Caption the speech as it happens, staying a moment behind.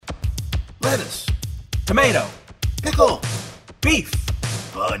lettuce, tomato, pickle, beef,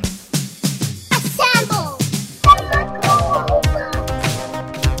 bud. Assemble!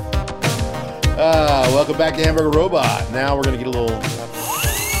 Welcome back to Hamburger Robot. Now we're going to get a little...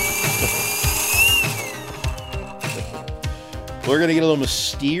 We're going to get a little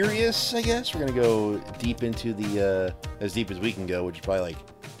mysterious, I guess. We're going to go deep into the... as deep as we can go, which is probably like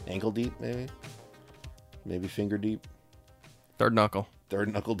ankle deep, maybe? Maybe finger deep? Third knuckle.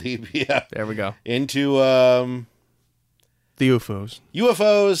 Third knuckle deep, yeah. There we go. Into the UFOs.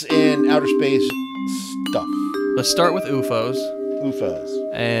 UFOs and outer space stuff. Let's start with UFOs.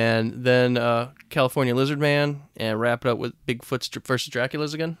 UFOs. And then California Lizard Man, and wrap it up with Bigfoot versus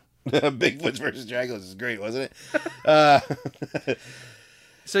Dracula's again. Bigfoot versus Dracula's is great, wasn't it?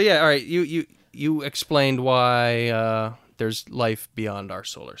 So yeah, all right. You explained why there's life beyond our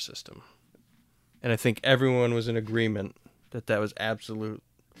solar system, and I think everyone was in agreement that was absolute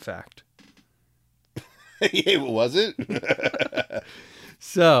fact. Yeah, was it?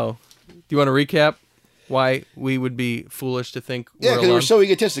 So, do you want to recap why we would be foolish to think Yeah, we're because alone? we're so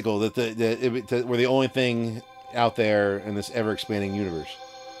egotistical that we're the only thing out there in this ever-expanding universe.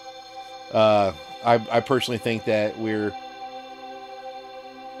 I personally think that we're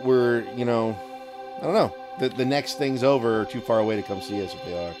I don't know. The next thing's over, or too far away to come see us if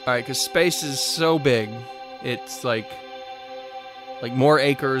they are. All right, because space is so big, it's like more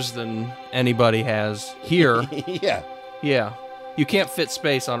acres than anybody has here. Yeah. Yeah. You can't fit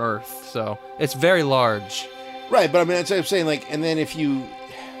space on Earth, so it's very large. Right, but I mean, that's what I'm saying. Like, and then if you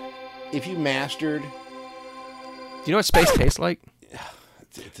mastered, Do you know what space tastes like?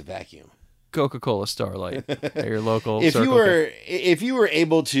 it's a vacuum. Coca-Cola Starlight. At your local If Circle if you were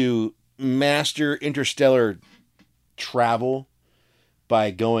able to master interstellar travel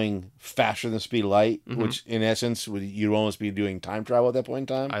by going faster than the speed of light, which in essence you'd almost be doing time travel at that point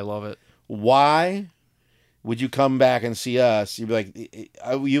in time. I love it. Why would you come back and see us? You'd be like,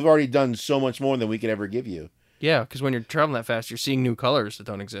 you've already done so much more than we could ever give you. Yeah, because when you're traveling that fast, you're seeing new colors that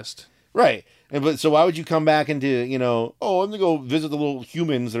don't exist. Right. So why would you come back into, I'm going to go visit the little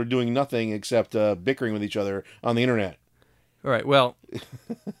humans that are doing nothing except bickering with each other on the internet? All right, well,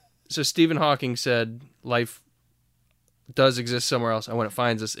 so Stephen Hawking said life does exist somewhere else, and when it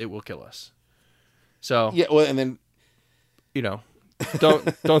finds us, it will kill us. So, Yeah, well, and then...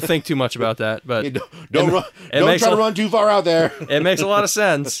 Don't think too much about that, but Don't try to run too far out there. It makes a lot of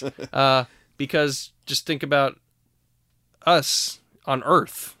sense because just think about us on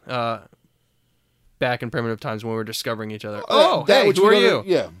Earth back in primitive times when we were discovering each other. Hey, who are you?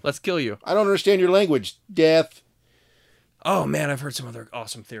 Yeah. Let's kill you. I don't understand your language. Death. Oh man, I've heard some other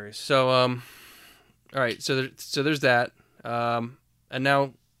awesome theories. So, all right, so there's that, and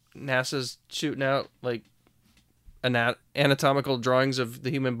now NASA's shooting out like anatomical drawings of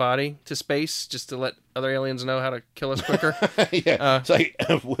the human body to space just to let other aliens know how to kill us quicker. Yeah, it's like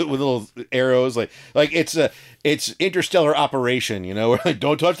with little arrows, like it's interstellar operation. We're like,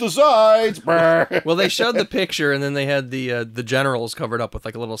 don't touch the sides. Well, they showed the picture, and then they had the generals covered up with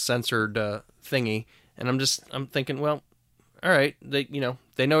like a little censored thingy, and I'm thinking, well, all right, they know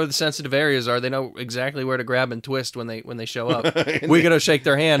where the sensitive areas are. They know exactly where to grab and twist when they show up. We gotta shake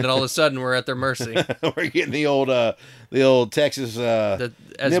their hand, and all of a sudden we're at their mercy. We're getting the old Texas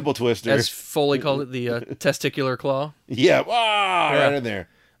nipple twister, as Foley called it, the testicular claw. Yeah, right in there.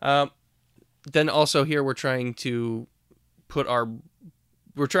 Then also here we're trying to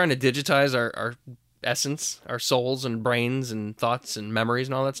digitize our essence, our souls and brains and thoughts and memories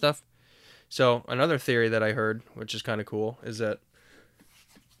and all that stuff. So another theory that I heard, which is kind of cool, is that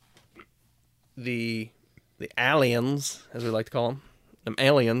the aliens, as we like to call them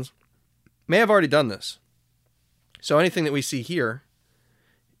aliens, may have already done this. So anything that we see here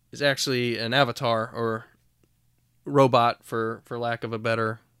is actually an avatar or robot, for lack of a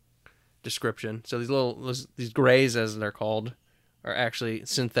better description. So these grays, as they're called, are actually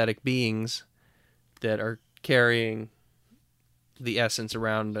synthetic beings that are carrying the essence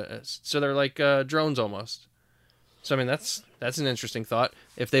around us. So they're like drones almost. So I mean that's an interesting thought.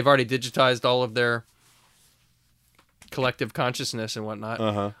 If they've already digitized all of their collective consciousness and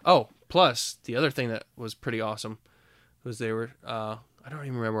whatnot. Oh, plus the other thing that was pretty awesome was they were I don't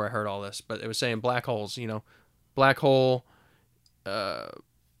even remember where I heard all this, but it was saying black holes. Black hole.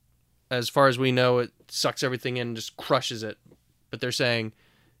 As far as we know, it sucks everything in and just crushes it. But they're saying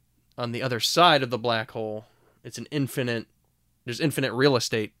on the other side of the black hole, there's infinite real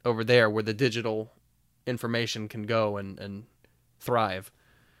estate over there where the digital information can go and thrive.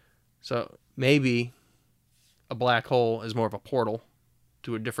 So maybe a black hole is more of a portal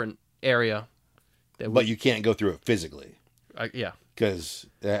to a different area. But you can't go through it physically. Yeah. Because,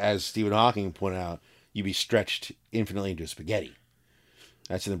 as Stephen Hawking pointed out, you'd be stretched infinitely into spaghetti.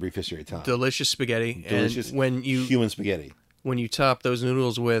 That's in the brief history of time. Delicious spaghetti. Delicious and when you human spaghetti. When you top those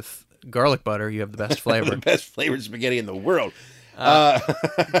noodles with garlic butter, you have the best flavor. The best flavored spaghetti in the world.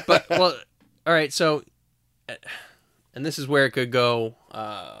 But, well, all right, so, and this is where it could go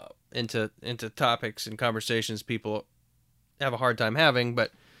into topics and conversations people have a hard time having,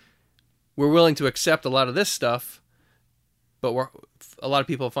 but we're willing to accept a lot of this stuff, but a lot of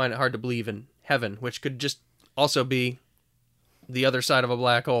people find it hard to believe in heaven, which could just also be the other side of a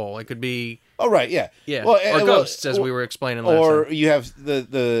black hole. It could be... Oh, right, yeah. Yeah, well, or ghosts, as we were explaining last Or time. you have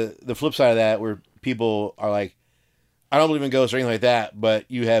the flip side of that, where people are like, I don't believe in ghosts or anything like that, but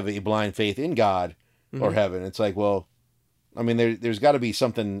you have a blind faith in God or heaven. It's like, well, I mean, there's got to be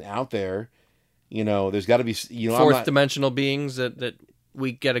something out there. You know, there's got to be, fourth dimensional beings that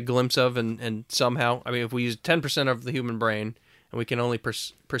we get a glimpse of, and somehow, I mean, if we use 10% of the human brain, and we can only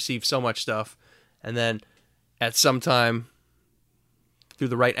perceive so much stuff, and then at some time, through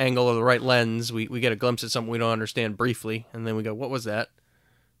the right angle or the right lens, we get a glimpse at something we don't understand briefly, and then we go, what was that?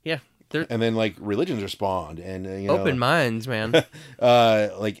 Yeah. And then, like, religions are spawned, and, open minds, man.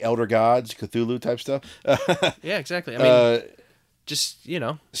 like Elder Gods, Cthulhu type stuff. Yeah, exactly. I mean, just,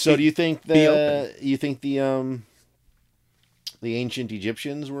 So do you think the ancient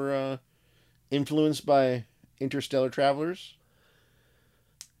Egyptians were influenced by interstellar travelers?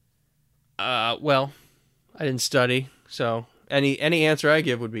 Well, I didn't study, so any answer I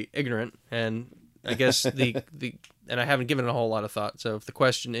give would be ignorant, and I guess and I haven't given it a whole lot of thought. So if the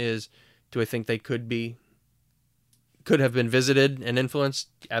question is, do I think they could have been visited and influenced?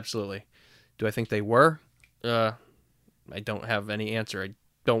 Absolutely. Do I think they were? I don't have any answer. I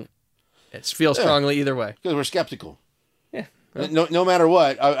don't feel strongly either way. Because we're skeptical. Yeah. No matter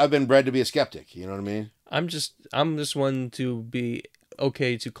what, I've been bred to be a skeptic. You know what I mean? I'm just one to be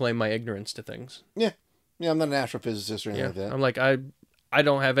okay to claim my ignorance to things. Yeah. Yeah, I'm not an astrophysicist or anything like that. I'm like, I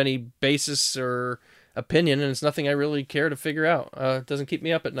don't have any basis or opinion, and it's nothing I really care to figure out. It doesn't keep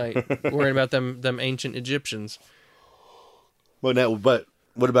me up at night worrying about them ancient Egyptians. But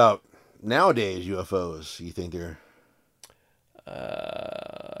what about nowadays UFOs? You think they're...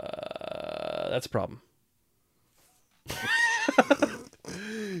 That's a problem.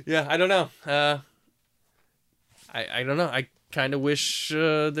 Yeah, I don't know. I don't know. I kind of wish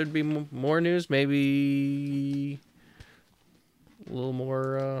there'd be more news. Maybe a little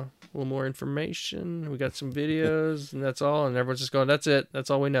more information. We got some videos, and that's all. And everyone's just going, "That's it. That's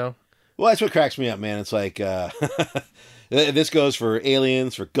all we know." Well, that's what cracks me up, man. It's like this goes for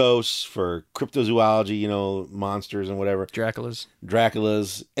aliens, for ghosts, for cryptozoology. Monsters and whatever.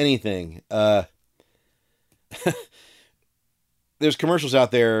 Dracula's, anything. There's commercials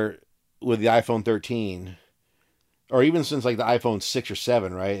out there with the iPhone 13, or even since like the iPhone 6 or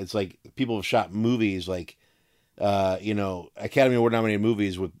 7, right? It's like people have shot movies like, Academy Award nominated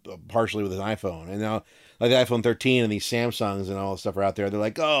movies with partially with an iPhone, and now like the iPhone 13 and these Samsungs and all this stuff are out there. They're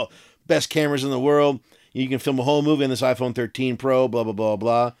like, oh, best cameras in the world. You can film a whole movie on this iPhone 13 Pro, blah blah blah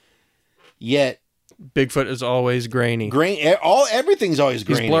blah. Yet Bigfoot is always grainy. Everything's always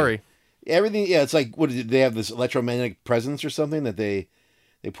grainy. He's blurry. Everything, yeah. It's like, what they have, this electromagnetic presence or something that they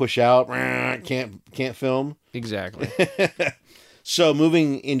push out. Can't film. Exactly. So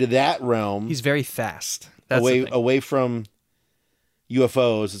moving into that realm, He's very fast. That's away from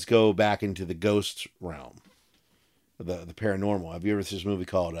UFOs. Let's go back into the ghost realm, the paranormal. Have you ever seen this movie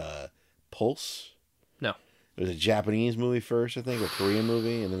called Pulse? No. It was a Japanese movie first, I think, or Korean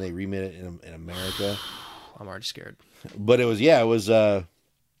movie, and then they remade it in America. I'm already scared. But it was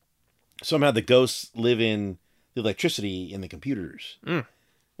somehow the ghosts live in the electricity in the computers. Mm.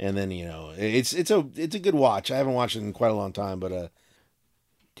 And then, it's a good watch. I haven't watched it in quite a long time, but do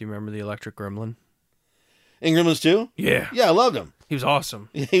you remember the electric gremlin? In Gremlins 2? Yeah. Yeah, I loved him. He was awesome.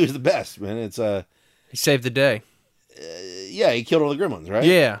 He was the best, man. It's he saved the day. Yeah, he killed all the gremlins, right?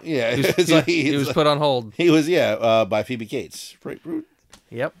 Yeah. Yeah. He was put on hold. He was, by Phoebe Cates.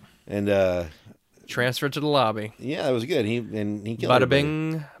 Yep. And transferred to the lobby. Yeah, that was good. He killed bada everybody.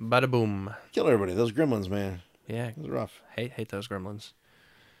 bing, bada boom. Killed everybody. Those gremlins, man. Yeah. It was rough. Hate those gremlins.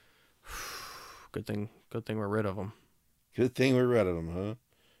 Good thing we're rid of them. Good thing we're rid of them, huh?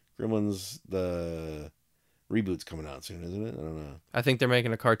 Gremlins, the reboot's coming out soon, isn't it? I don't know. I think they're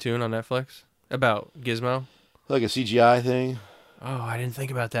making a cartoon on Netflix about Gizmo. Like a CGI thing. Oh, I didn't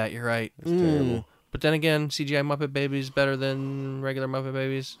think about that. You're right. It's terrible. But then again, CGI Muppet Babies better than regular Muppet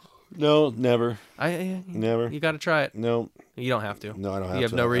Babies. No, never. Never. You got to try it. No. You don't have to. No, I don't have to. You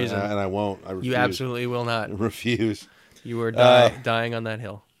have no reason. And I won't. I refuse. You absolutely will not. I refuse. You are dying on that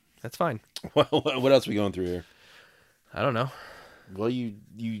hill. That's fine. What else are we going through here? I don't know. Well, you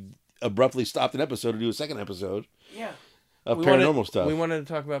abruptly stopped an episode to do a second episode. Yeah. Of paranormal stuff. We wanted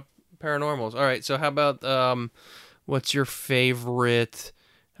to talk about paranormals. All right. So how about what's your favorite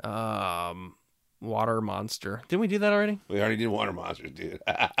water monster? Didn't we do that already? We already did water monsters, dude.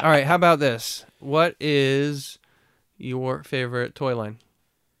 All right. How about this? What is your favorite toy line?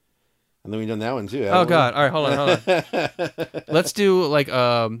 And then we've done that one too. Oh God! All right, hold on. Let's do like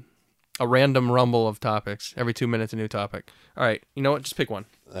a random rumble of topics. Every 2 minutes, a new topic. All right, you know what? Just pick one.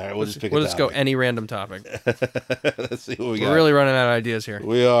 All right, we'll just pick. We'll just go any random topic. Let's see what we got. We're really running out of ideas here.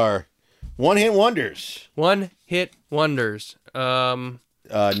 We are one-hit wonders. 1-hit wonders.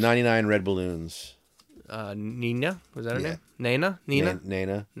 99 red balloons. Nina, was that her name? Nana.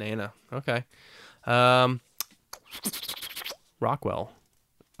 Nana. Okay. Rockwell.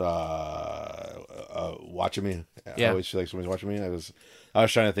 Watching me. Yeah. I always feel like somebody's watching me. I was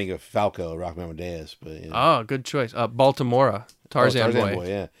trying to think of Falco, Rock Amadeus, but you know. Oh, good choice. Baltimora, Tarzan Boy.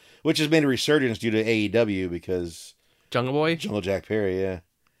 Yeah, which has made a resurgence due to AEW because Jungle Boy, Jungle Jack Perry, yeah.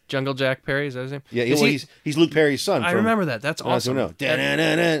 Jungle Jack Perry, is that his name? Yeah, he's Luke Perry's son. I remember that. That's awesome. No.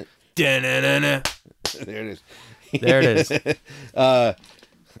 Da-na-na-na. There it is. There it is. A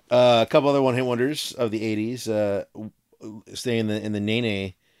couple other one-hit wonders of the 80s. Staying in the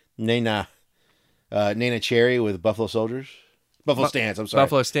Nana Cherry with Buffalo Soldiers. Buffalo Stance, I'm sorry.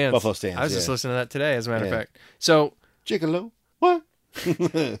 Buffalo Stance. Buffalo Stance, I was just listening to that today, as a matter of Yeah. fact. So, Gigolo. What?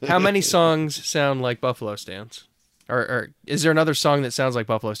 how many songs sound like Buffalo Stance? Or is there another song that sounds like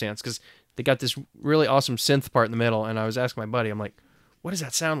Buffalo Stance? Because they got this really awesome synth part in the middle, and I was asking my buddy, I'm like, what does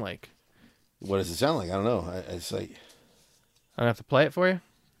that sound like? What does it sound like? I don't know. It's like... I have to play it for you?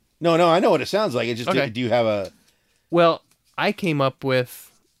 No, I know what it sounds like. It's just, Okay. do you have a... Well, I came up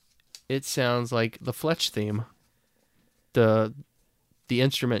with, it sounds like the Fletch theme, the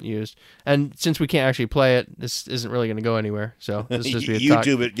instrument used. And since we can't actually play it, this isn't really going to go anywhere. So this will just be a talk.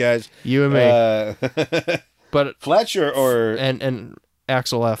 YouTube it, guys. You and me. But Fletch or... And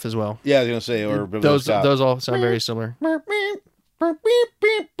Axel F as well. Yeah, I was going to say, or... Those all sound very similar. I'm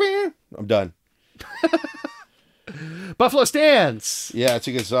done. Buffalo Stance. Yeah, it's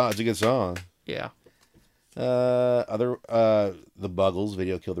a good song. Yeah. The Buggles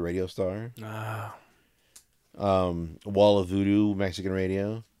video Kill the Radio Star. Wall of Voodoo, Mexican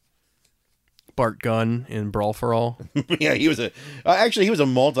Radio. Bart Gunn in Brawl for All. Yeah, he was a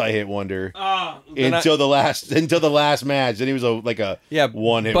multi-hit wonder until the last match. Then he was a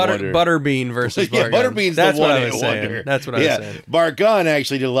one-hit wonder. Butterbean versus Bart Gunn. Butterbean's That's the what I one-hit was wonder. saying. That's what I was saying. Bart Gunn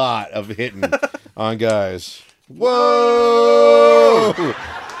actually did a lot of hitting on guys. Whoa!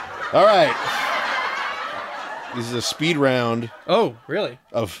 All right. This is a speed round Oh, really?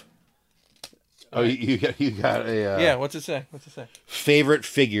 of... Oh, you got a... Yeah, what's it say? Favorite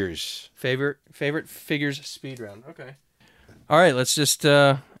figures. Favorite figures speed round. Okay. All right, let's just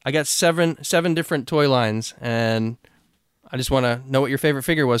I got seven different toy lines, and I just want to know what your favorite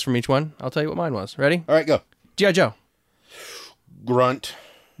figure was from each one. I'll tell you what mine was. Ready? All right, go. G.I. Joe. Grunt.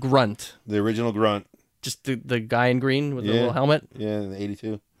 The original Grunt. Just the guy in green with the little helmet. Yeah, in the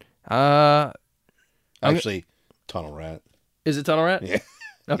 82. Actually, Tunnel Rat. Is it Tunnel Rat? Yeah.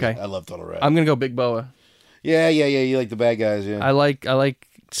 Okay. I love Tunnel Rat. I'm gonna go Big Boa. Yeah. You like the bad guys, yeah. I like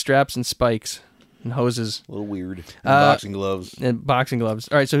straps and spikes and hoses. A little weird. And boxing gloves. And boxing gloves.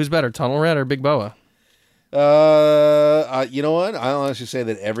 All right, so who's better, Tunnel Rat or Big Boa? You know what? I'll honestly say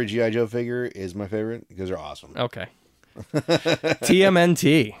that every G.I. Joe figure is my favorite because they're awesome. Okay.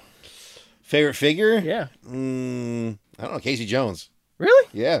 TMNT. Favorite figure? Yeah. I don't know. Casey Jones. Really?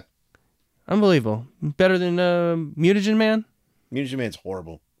 Yeah. Unbelievable. Better than Mutagen Man? Mutagen Man's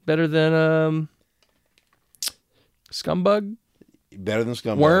horrible. Better than Scumbug? Better than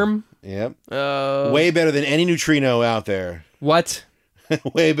Scumbag. Worm? Yep. Way better than any neutrino out there. What?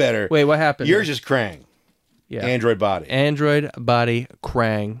 Way better. Wait, what happened? Yours is Krang. Yeah. Android body. Android body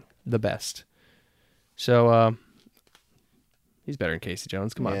Krang, the best. So he's better than Casey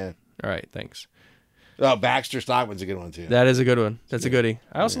Jones. Come on. Yeah. All right, thanks. Oh, Baxter Stockman's a good one too. That is a good one. That's a goodie.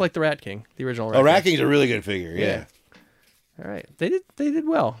 I also like the Rat King, the original Rat King. Rat King's a really good figure. Yeah. All right. They did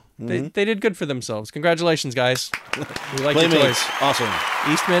well. Mm-hmm. They did good for themselves. Congratulations, guys. We like your Playmates. toys. Awesome.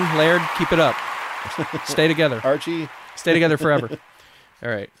 Eastman, Laird, keep it up. Stay together. Archie. Stay together forever. All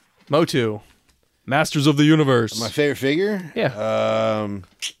right. Motu. Masters of the Universe. My favorite figure? Yeah.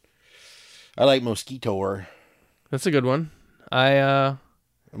 I like Mosquitor. That's a good one.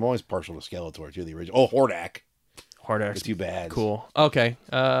 I'm always partial to Skeletor too, the original. Oh, Hordak. Hardak's too bad. Cool. Okay.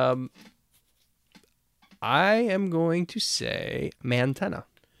 I am going to say Mantenna.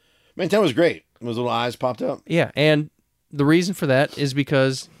 Mantenna was great. Those little eyes popped up. Yeah, and the reason for that is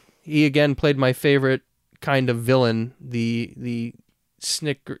because he again played my favorite kind of villain, the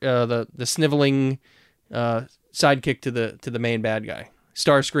the sniveling sidekick to the main bad guy.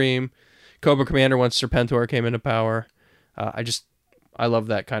 Starscream, Cobra Commander once Serpentor came into power. I love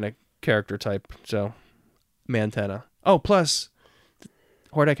that kind of character type. So, Mantenna. Oh, plus,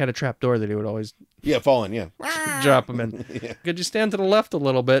 Hordak had a trap door that he would always fall in, yeah. drop him in. Yeah. Could you stand to the left a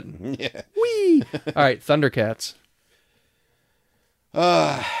little bit? Yeah. Whee! All right, Thundercats.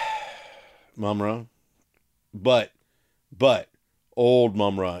 Mumra. But old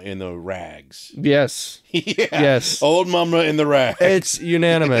Mumra in the rags. Yes. Yeah. Yes. Old Mumra in the rags. It's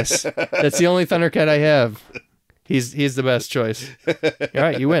unanimous. That's the only Thundercat I have. He's the best choice. All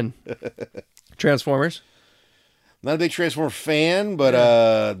right, you win. Transformers. Not a big Transformer fan,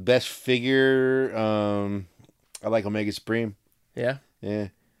 but best figure, I like Omega Supreme. Yeah. Yeah.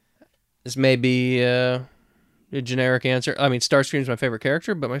 This may be a generic answer. I mean, Starscream's my favorite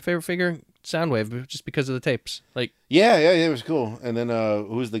character, but my favorite figure, Soundwave, just because of the tapes. Like, yeah, it was cool. And then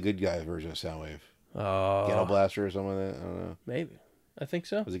who's the good guy version of Soundwave? Ghetto Blaster or something like that? I don't know. Maybe. I think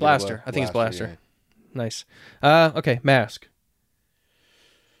so. Was it Blaster. I think it's Blaster. Yeah. Nice. Okay, Mask.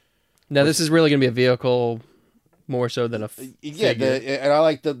 Now, this is really going to be a vehicle more so than a figure. And I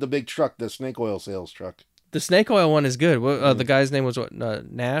like the big truck, the snake oil sales truck. The snake oil one is good. The guy's name was what?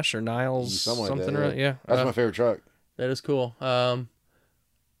 Nash or Niles? Something like that, or yeah. That's my favorite truck. That is cool. I'm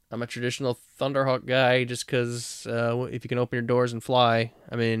a traditional Thunderhawk guy just because if you can open your doors and fly,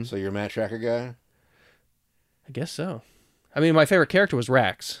 I mean... So you're a Matt Tracker guy? I guess so. I mean, my favorite character was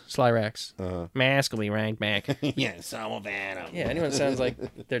Rax, Sly Rax. Uh-huh. Mask will be ranked back. Yeah, some of Venom. Yeah, anyone sounds like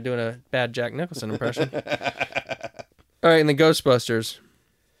they're doing a bad Jack Nicholson impression. All right, and the Ghostbusters.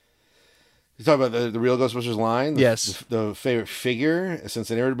 You talk about the real Ghostbusters line? Yes. The favorite figure, since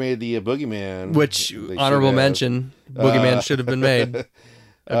they never made the Boogeyman. Which, honorable mention, Boogeyman should have been made.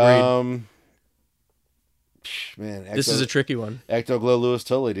 Agreed. Man, this is a tricky one. Ecto-Glow Lewis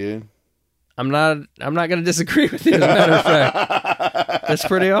Tully, dude. I'm not going to disagree with you, as a matter of fact. That's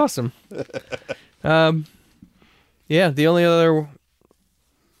pretty awesome. Yeah, the only other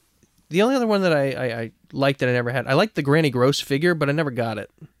one that I liked that I never had, I liked the Granny Gross figure, but I never got it.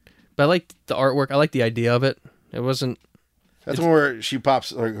 But I liked the artwork. I liked the idea of it. It wasn't... That's one where she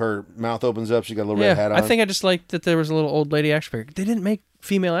pops, her mouth opens up, she got a little red hat on. I think I just liked that there was a little old lady action figure. They didn't make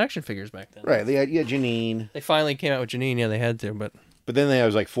female action figures back then. Right, they had Janine. They finally came out with Janine, yeah, they had to, but... But then there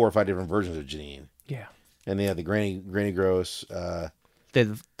was like 4 or 5 different versions of Janine. Yeah. And they had the Granny Gross. They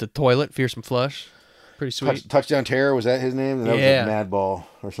had the toilet, Fearsome Flush. Pretty sweet. Touchdown Terror, was that his name? And that was like Madball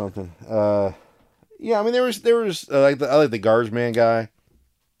or something. Yeah, I mean, there was I like the Guardsman guy.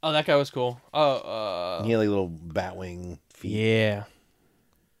 Oh, that guy was cool. He had like little batwing feet. Yeah.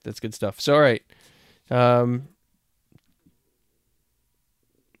 That's good stuff. So, all right.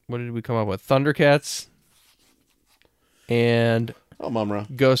 What did we come up with? Thundercats and Mumra.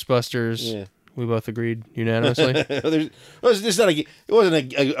 Ghostbusters. Yeah. We both agreed unanimously. It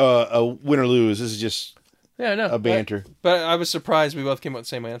wasn't a win or lose. This is just a banter. But I was surprised we both came up with the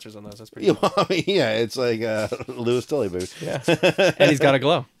same answers on those. That's pretty cool. I mean, yeah, it's like Lewis Tully, baby. Yeah. And he's got a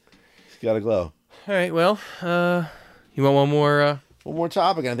glow. He's got a glow. All right, well, you want one more? One more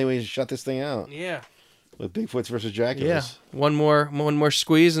topic, and I think we should shut this thing out. Yeah. With Bigfoots versus Draculas. Yeah. One more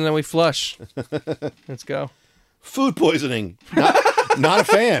squeeze, and then we flush. Let's go. Food poisoning. Not a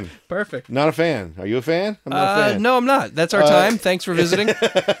fan. Perfect. Not a fan. Are you a fan? I'm not a fan. No, I'm not. That's our time. Thanks for visiting.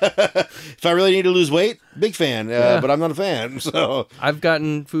 If I really need to lose weight, big fan. But I'm not a fan. So I've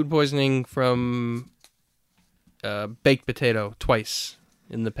gotten food poisoning from baked potato twice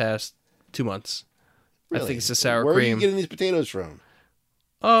in the past 2 months. Really? I think it's a sour cream. Where are you cream. getting these potatoes from?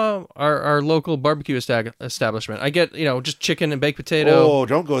 Our local barbecue establishment. I get, just chicken and baked potato. Oh,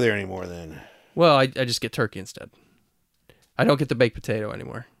 don't go there anymore then. Well, I just get turkey instead. I don't get the baked potato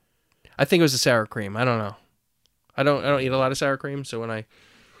anymore. I think it was a sour cream. I don't know. I don't eat a lot of sour cream, so when I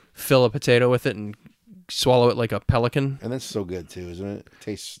fill a potato with it and swallow it like a pelican. And that's so good too, isn't it? It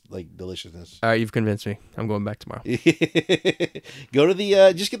tastes like deliciousness. All right, you've convinced me. I'm going back tomorrow. Go to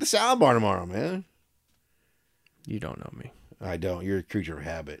the just get the salad bar tomorrow, man. You don't know me. I don't. You're a creature of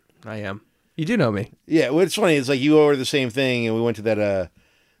habit. I am. You do know me. Yeah, well, it's funny. It's like you ordered the same thing, and we went to that.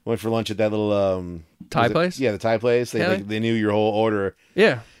 Went for lunch at that little Thai place. Yeah, the Thai place. They knew your whole order.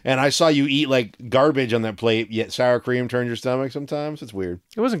 Yeah. And I saw you eat like garbage on that plate. Yet sour cream turns your stomach sometimes. It's weird.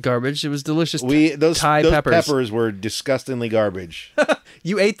 It wasn't garbage. It was delicious. Those Thai peppers were disgustingly garbage.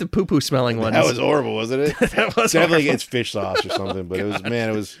 You ate the poo poo smelling ones. That was horrible, wasn't it? That was definitely horrible. it's fish sauce or something. But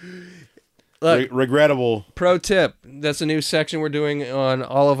it was Look, regrettable. Pro tip. That's a new section we're doing on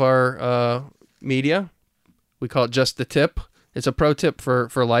all of our media. We call it Just the Tip. It's a pro tip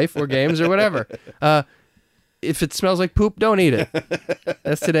for life or games or whatever. if it smells like poop, don't eat it.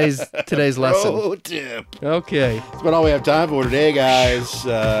 That's today's lesson. Pro tip. Okay. That's about all we have time for today, guys.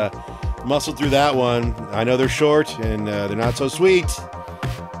 Muscle through that one. I know they're short and they're not so sweet,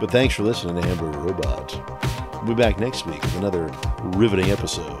 but thanks for listening to Hamburger Robot. We'll be back next week with another riveting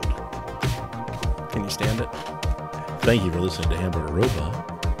episode. Can you stand it? Thank you for listening to Hamburger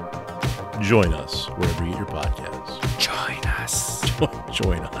Robot. Join us wherever you get your podcasts. Join us.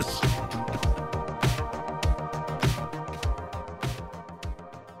 Join us.